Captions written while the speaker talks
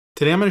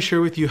Today I'm going to share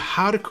with you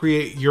how to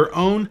create your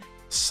own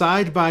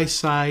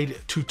side-by-side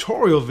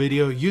tutorial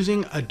video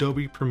using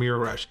Adobe Premiere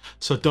Rush.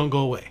 So don't go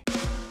away.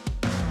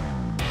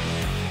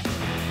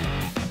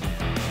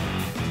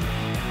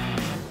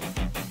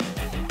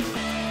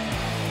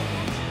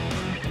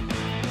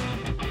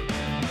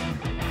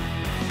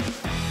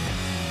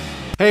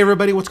 Hey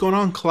everybody, what's going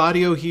on?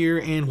 Claudio here,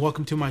 and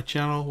welcome to my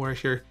channel where I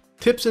share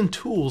tips and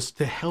tools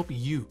to help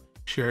you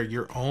share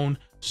your own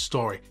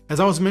story.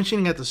 As I was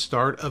mentioning at the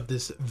start of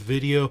this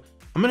video,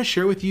 I'm going to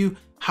share with you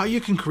how you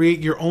can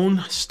create your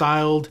own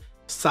styled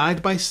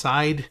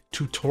side-by-side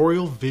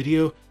tutorial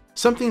video,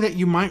 something that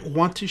you might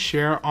want to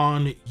share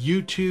on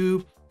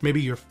YouTube,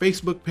 maybe your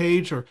Facebook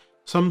page, or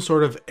some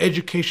sort of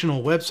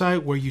educational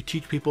website where you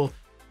teach people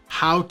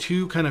how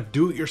to kind of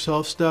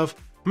do-it-yourself stuff.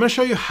 I'm going to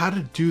show you how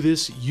to do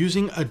this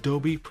using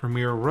Adobe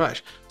Premiere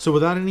Rush. So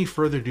without any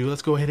further ado,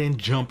 let's go ahead and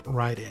jump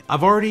right in.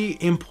 I've already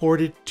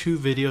imported two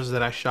videos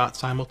that I shot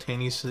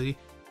simultaneously.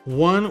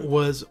 One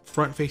was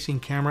front-facing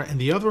camera and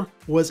the other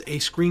was a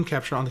screen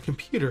capture on the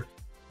computer.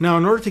 Now,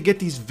 in order to get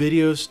these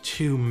videos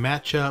to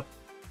match up,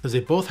 because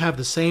they both have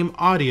the same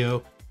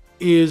audio,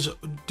 is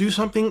do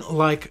something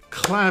like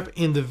clap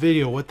in the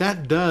video. What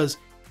that does,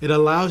 it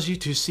allows you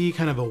to see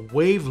kind of a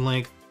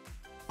wavelength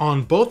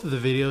on both of the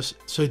videos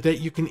so that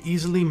you can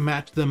easily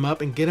match them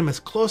up and get them as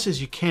close as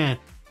you can.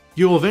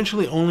 You'll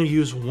eventually only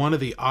use one of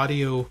the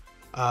audio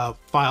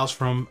files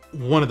from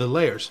one of the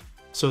layers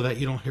so that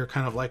you don't hear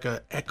kind of like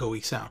a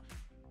echoey sound.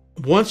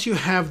 Once you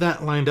have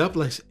that lined up,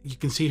 like you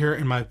can see here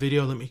in my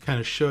video, let me kind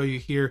of show you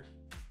here.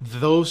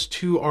 Those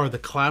two are the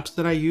claps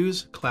that I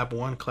use, clap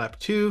 1, clap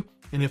 2.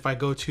 And if I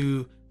go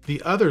to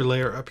the other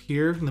layer up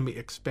here, let me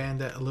expand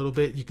that a little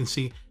bit. You can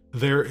see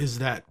there is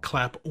that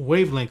clap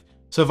wavelength.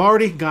 So I've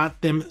already got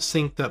them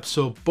synced up.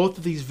 So both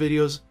of these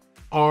videos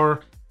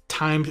are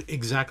timed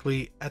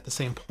exactly at the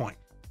same point.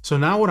 So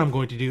now what I'm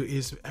going to do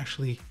is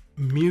actually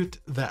mute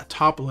that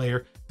top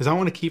layer because I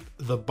want to keep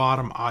the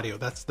bottom audio.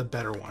 That's the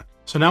better one.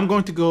 So now I'm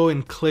going to go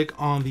and click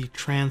on the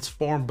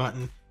transform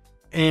button.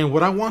 And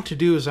what I want to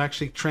do is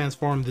actually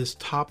transform this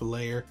top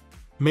layer,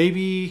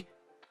 maybe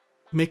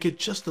make it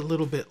just a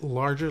little bit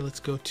larger.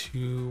 Let's go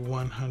to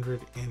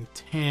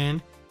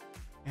 110.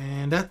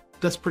 And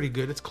that's pretty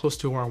good. It's close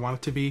to where I want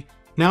it to be.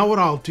 Now what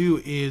I'll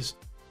do is,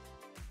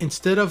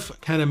 instead of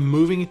kind of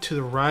moving it to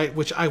the right,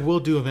 which I will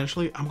do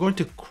eventually, I'm going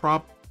to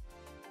crop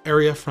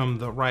area from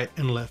the right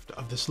and left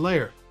of this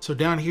layer. So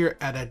down here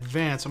at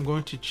advanced, I'm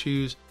going to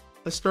choose,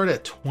 let's start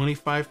at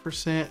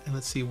 25% and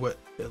let's see what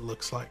it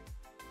looks like.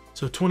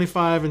 So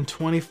 25 and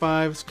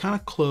 25, it's kind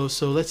of close.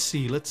 So let's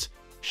see, let's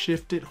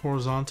shift it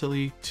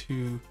horizontally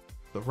to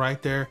the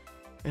right there.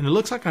 And it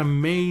looks like I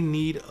may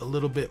need a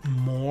little bit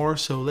more.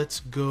 So let's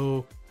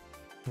go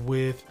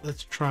with,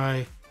 let's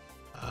try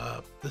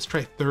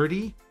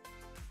 30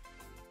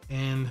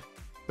 and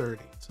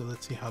 30. So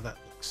let's see how that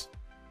looks.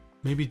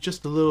 Maybe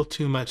just a little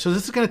too much. So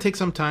this is going to take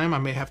some time. I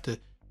may have to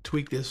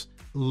tweak this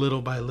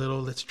little by little.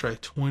 Let's try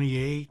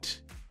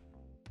 28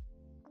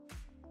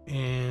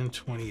 and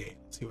 28.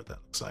 Let's see what that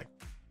looks like.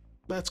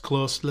 That's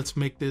close. Let's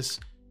make this,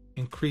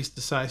 increase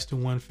the size to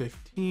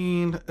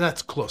 115.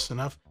 That's close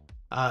enough.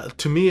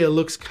 To me, it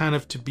looks kind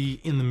of to be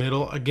in the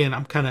middle. Again,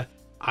 I'm kind of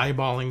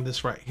eyeballing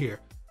this right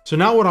here. So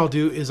now what I'll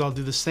do is I'll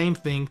do the same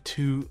thing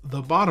to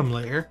the bottom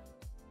layer.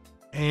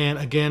 And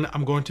again,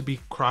 I'm going to be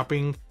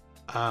cropping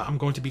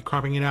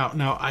it out.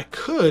 Now I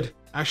could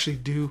actually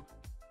do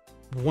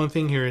one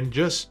thing here and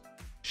just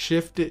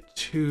shift it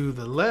to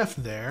the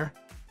left there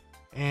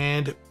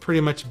and pretty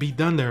much be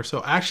done there.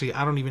 So actually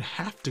I don't even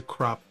have to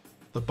crop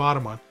the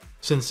bottom one.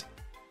 Since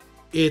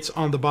it's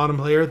on the bottom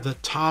layer, the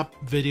top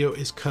video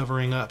is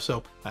covering up.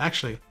 So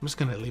actually, I'm just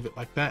gonna leave it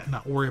like that and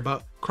not worry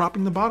about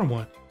cropping the bottom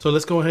one. So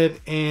let's go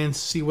ahead and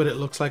see what it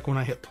looks like when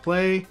I hit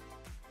play.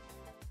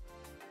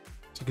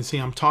 So you can see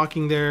I'm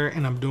talking there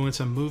and I'm doing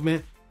some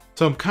movement.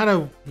 So I'm kind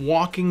of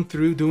walking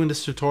through doing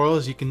this tutorial.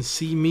 As you can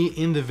see me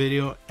in the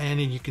video and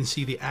then you can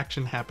see the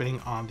action happening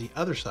on the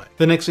other side.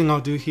 The next thing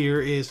I'll do here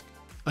is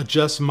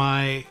adjust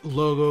my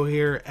logo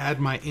here,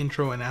 add my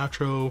intro and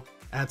outro,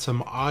 add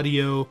some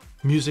audio,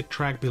 music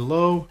track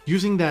below,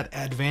 using that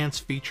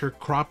advanced feature,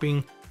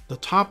 cropping the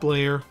top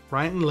layer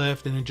right and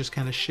left, and then just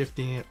kind of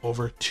shifting it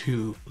over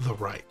to the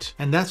right.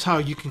 And that's how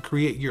you can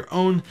create your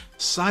own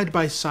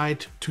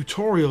side-by-side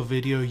tutorial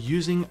video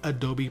using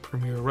Adobe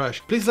Premiere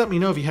Rush. Please let me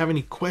know if you have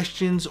any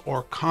questions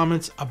or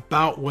comments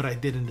about what I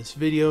did in this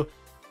video.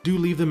 Do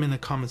leave them in the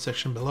comment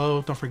section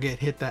below. Don't forget,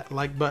 hit that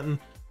like button.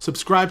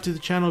 Subscribe to the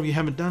channel if you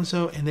haven't done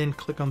so, and then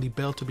click on the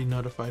bell to be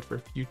notified for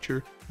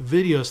future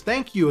videos.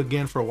 Thank you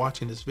again for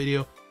watching this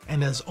video,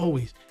 and as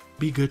always,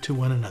 be good to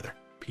one another.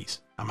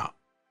 Peace. I'm out.